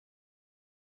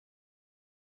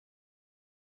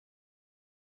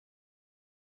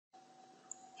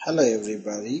Hello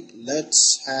everybody,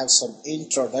 let's have some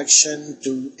introduction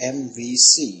to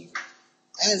MVC.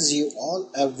 As you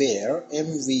all aware,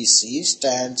 MVC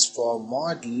stands for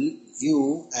Model,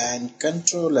 View and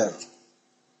Controller.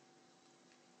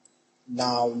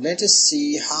 Now let us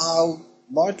see how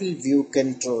Model View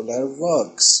Controller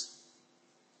works.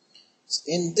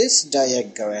 In this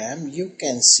diagram, you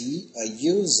can see a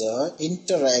user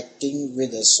interacting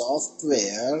with a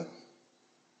software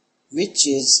which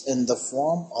is in the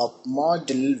form of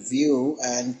model, view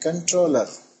and controller.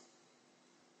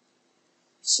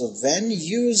 So when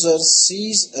user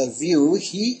sees a view,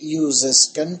 he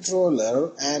uses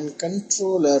controller and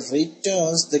controller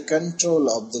returns the control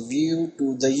of the view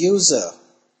to the user.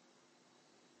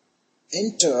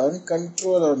 In turn,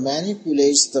 controller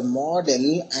manipulates the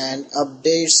model and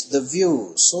updates the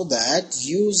view so that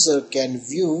user can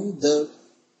view the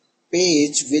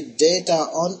page with data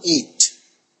on it.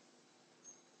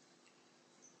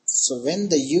 So when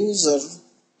the user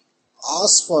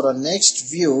asks for a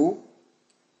next view,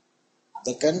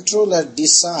 the controller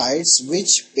decides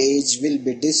which page will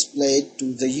be displayed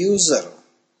to the user.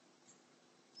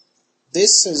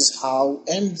 This is how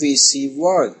MVC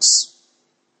works.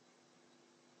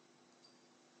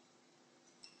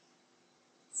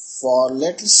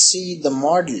 Let us see the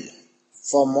model.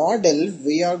 For model,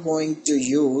 we are going to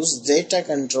use data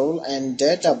control and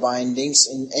data bindings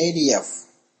in ADF.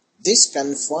 This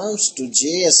conforms to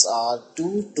JSR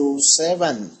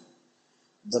 227.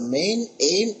 The main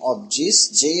aim of this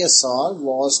JSR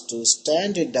was to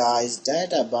standardize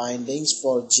data bindings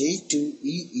for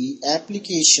J2EE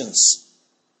applications.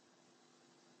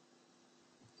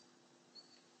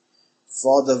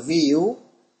 For the view,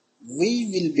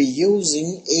 we will be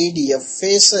using ADF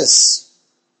faces.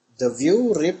 The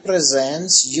view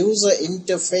represents user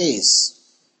interface.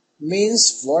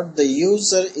 Means what the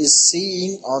user is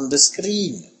seeing on the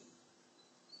screen.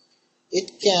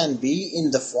 It can be in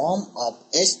the form of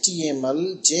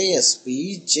HTML,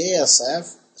 JSP,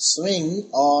 JSF, Swing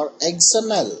or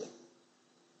XML.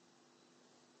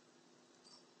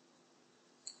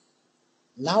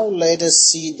 Now let us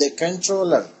see the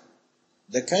controller.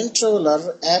 The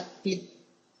controller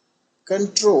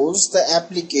controls the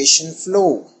application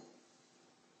flow.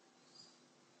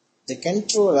 The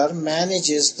controller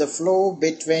manages the flow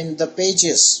between the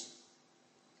pages.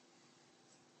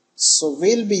 So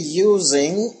we'll be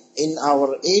using in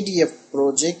our ADF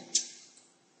project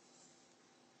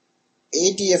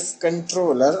ADF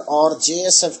controller or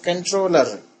JSF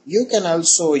controller. You can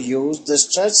also use the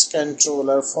struts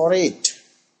controller for it.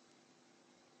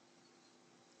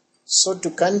 So to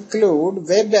conclude,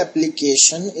 web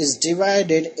application is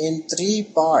divided in 3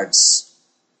 parts.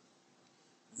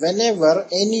 Whenever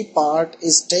any part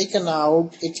is taken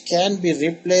out, it can be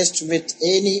replaced with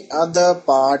any other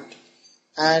part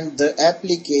and the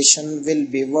application will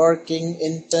be working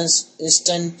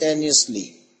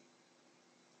instantaneously.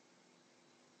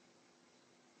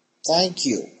 Thank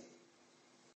you.